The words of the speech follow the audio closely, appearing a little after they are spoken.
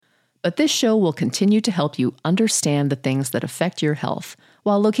But this show will continue to help you understand the things that affect your health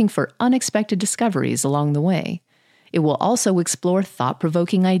while looking for unexpected discoveries along the way. It will also explore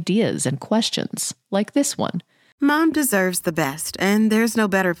thought-provoking ideas and questions, like this one. Mom deserves the best, and there's no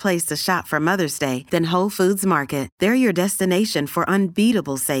better place to shop for Mother's Day than Whole Foods Market. They're your destination for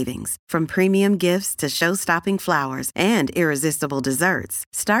unbeatable savings, from premium gifts to show-stopping flowers and irresistible desserts.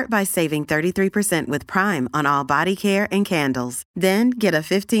 Start by saving 33% with Prime on all body care and candles. Then get a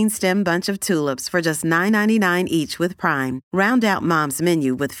 15-stem bunch of tulips for just $9.99 each with Prime. Round out Mom's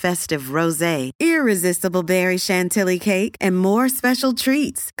menu with festive rosé, irresistible berry chantilly cake, and more special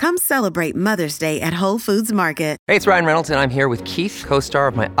treats. Come celebrate Mother's Day at Whole Foods Market. Hey, it's Ryan Reynolds, and I'm here with Keith, co-star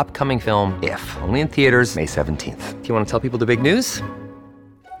of my upcoming film, If, only in theaters May 17th. Do you want to tell people the big news?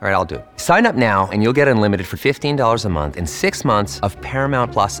 All right, I'll do it. Sign up now and you'll get unlimited for $15 a month and 6 months of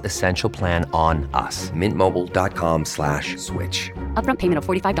Paramount Plus Essential Plan on us. MintMobile.com/switch. Upfront payment of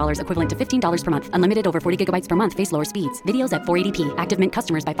 $45 equivalent to $15 per month. Unlimited over 40 gigabytes per month. Face lower speeds. Videos at 480p. Active Mint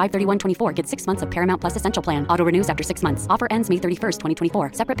customers by 531.24 get 6 months of Paramount Plus Essential Plan. Auto renews after 6 months. Offer ends May 31st,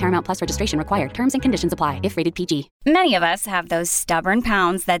 2024. Separate Paramount Plus registration required. Terms and conditions apply if rated PG. Many of us have those stubborn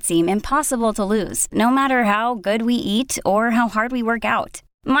pounds that seem impossible to lose, no matter how good we eat or how hard we work out.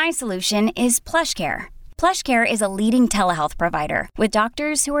 My solution is PlushCare. PlushCare is a leading telehealth provider with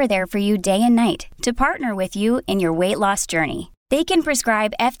doctors who are there for you day and night to partner with you in your weight loss journey. They can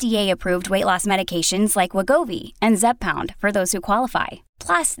prescribe FDA-approved weight loss medications like Wegovy and Zepbound for those who qualify.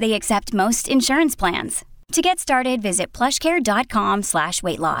 Plus, they accept most insurance plans. To get started, visit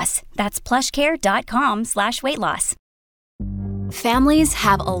plushcare.com/weightloss. That's plushcare.com/weightloss. Families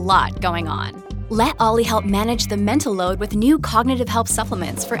have a lot going on. Let Ollie help manage the mental load with new cognitive help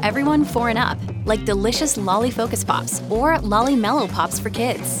supplements for everyone 4 and up, like delicious Lolly Focus Pops or Lolly Mellow Pops for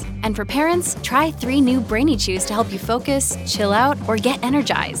kids. And for parents, try 3 new Brainy Chews to help you focus, chill out, or get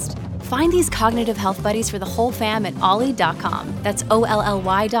energized. Find these cognitive health buddies for the whole fam at ollie.com. That's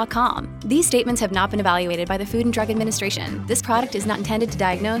OLLY.com. These statements have not been evaluated by the Food and Drug Administration. This product is not intended to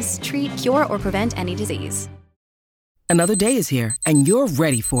diagnose, treat, cure, or prevent any disease. Another day is here, and you're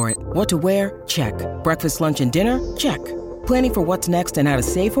ready for it. What to wear? Check. Breakfast, lunch, and dinner? Check. Planning for what's next and how to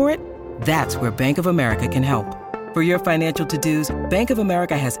save for it? That's where Bank of America can help. For your financial to-dos, Bank of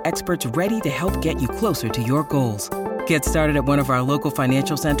America has experts ready to help get you closer to your goals. Get started at one of our local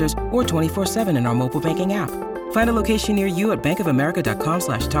financial centers or 24/7 in our mobile banking app. Find a location near you at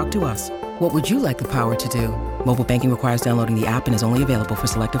bankofamerica.com/talktous. What would you like the power to do? Mobile banking requires downloading the app and is only available for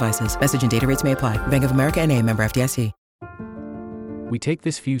select devices. Message and data rates may apply. Bank of America NA, member FDIC. We take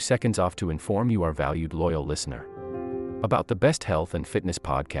this few seconds off to inform you, our valued loyal listener, about the best health and fitness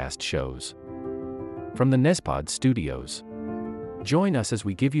podcast shows from the Nezpod studios. Join us as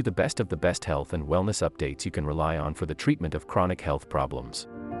we give you the best of the best health and wellness updates you can rely on for the treatment of chronic health problems.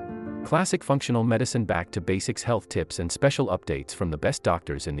 Classic functional medicine back to basics health tips and special updates from the best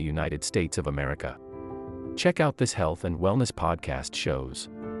doctors in the United States of America. Check out this health and wellness podcast shows.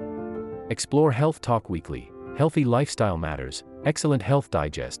 Explore Health Talk Weekly, Healthy Lifestyle Matters, Excellent Health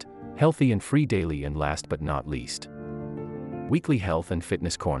Digest, Healthy and Free Daily, and last but not least, Weekly Health and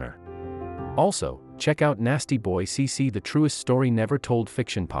Fitness Corner. Also, check out Nasty Boy CC, the truest story never told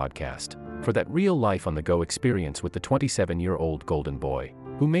fiction podcast, for that real life on the go experience with the 27-year-old golden boy,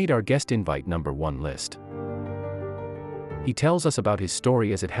 who made our guest invite #1 list. He tells us about his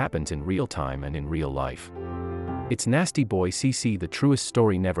story as it happens in real time and in real life. It's Nasty Boy CC, the truest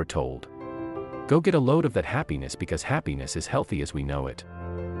story never told. Go get a load of that happiness, because happiness is healthy as we know it.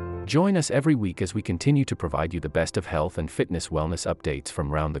 Join us every week as we continue to provide you the best of health and fitness wellness updates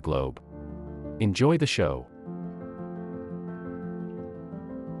from around the globe. Enjoy the show.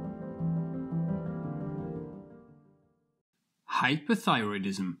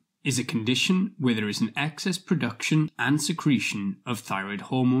 Hyperthyroidism is a condition where there is an excess production and secretion of thyroid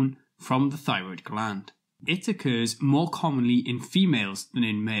hormone from the thyroid gland. It occurs more commonly in females than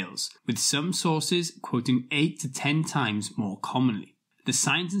in males, with some sources quoting 8 to 10 times more commonly. The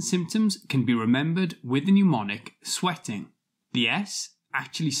signs and symptoms can be remembered with the mnemonic sweating. The S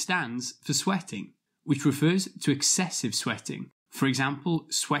actually stands for sweating, which refers to excessive sweating. For example,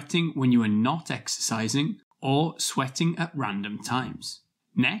 sweating when you are not exercising or sweating at random times.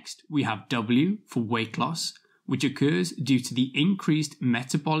 Next, we have W for weight loss, which occurs due to the increased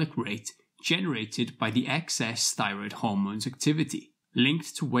metabolic rate generated by the excess thyroid hormones activity.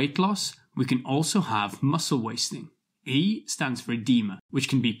 Linked to weight loss, we can also have muscle wasting. E stands for edema, which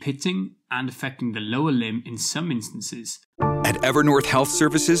can be pitting and affecting the lower limb in some instances. At Evernorth Health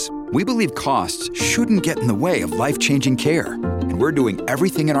Services, we believe costs shouldn't get in the way of life-changing care, and we're doing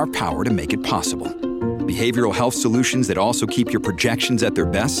everything in our power to make it possible. Behavioral health solutions that also keep your projections at their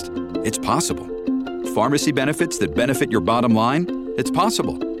best? It's possible. Pharmacy benefits that benefit your bottom line? It's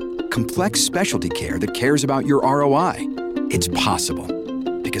possible. Complex specialty care that cares about your ROI? It's possible.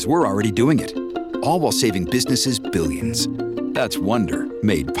 Because we're already doing it. All while saving businesses billions. That's Wonder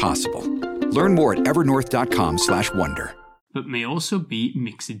made possible. Learn more at evernorth.com/wonder. But may also be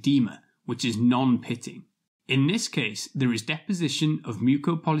myxedema, which is non-pitting. In this case, there is deposition of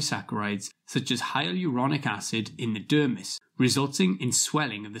mucopolysaccharides such as hyaluronic acid in the dermis, resulting in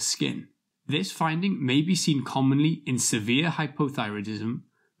swelling of the skin. This finding may be seen commonly in severe hypothyroidism,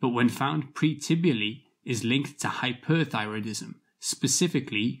 but when found pretibially is linked to hyperthyroidism,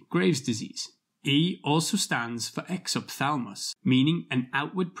 specifically Graves' disease. E also stands for exophthalmos, meaning an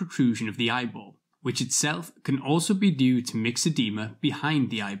outward protrusion of the eyeball, which itself can also be due to myxedema behind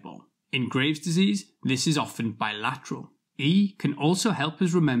the eyeball. In Graves' disease, this is often bilateral. E can also help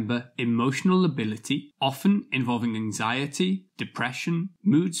us remember emotional lability, often involving anxiety, depression,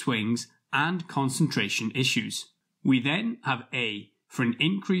 mood swings, and concentration issues. We then have A for an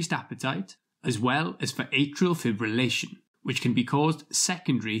increased appetite, as well as for atrial fibrillation, which can be caused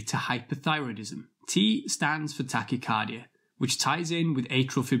secondary to hyperthyroidism. T stands for tachycardia, which ties in with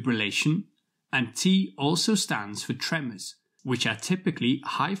atrial fibrillation, and T also stands for tremors, which are typically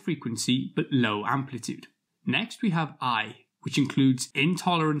high frequency but low amplitude. Next we have I, which includes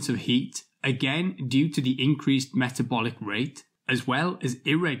intolerance of heat, again due to the increased metabolic rate, as well as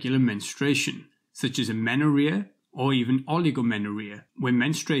irregular menstruation, such as amenorrhea or even oligomenorrhea, where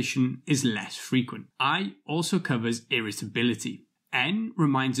menstruation is less frequent. I also covers irritability. N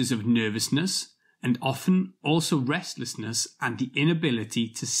reminds us of nervousness, and often also restlessness and the inability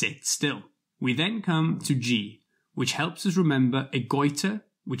to sit still. We then come to G, which helps us remember a goiter,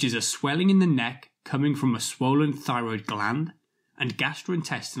 which is a swelling in the neck coming from a swollen thyroid gland, and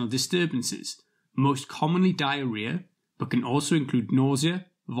gastrointestinal disturbances, most commonly diarrhea, but can also include nausea,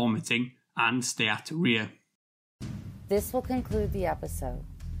 vomiting, and steatorrhea. This will conclude the episode.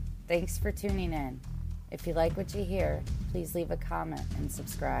 Thanks for tuning in. If you like what you hear, please leave a comment and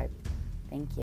subscribe. Thank you.